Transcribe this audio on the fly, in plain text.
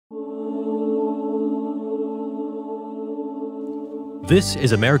This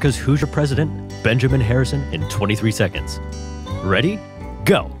is America's Hoosier President, Benjamin Harrison, in 23 seconds. Ready?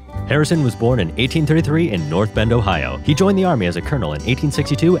 Go! Harrison was born in 1833 in North Bend, Ohio. He joined the Army as a colonel in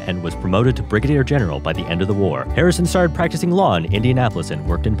 1862 and was promoted to brigadier general by the end of the war. Harrison started practicing law in Indianapolis and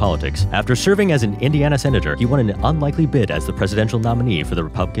worked in politics. After serving as an Indiana senator, he won an unlikely bid as the presidential nominee for the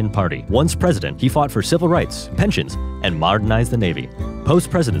Republican Party. Once president, he fought for civil rights, pensions, and modernized the Navy.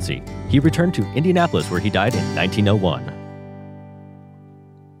 Post-presidency, he returned to Indianapolis where he died in 1901.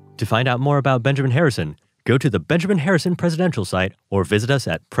 To find out more about Benjamin Harrison, go to the Benjamin Harrison Presidential site or visit us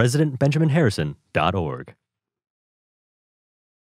at presidentbenjaminharrison.org.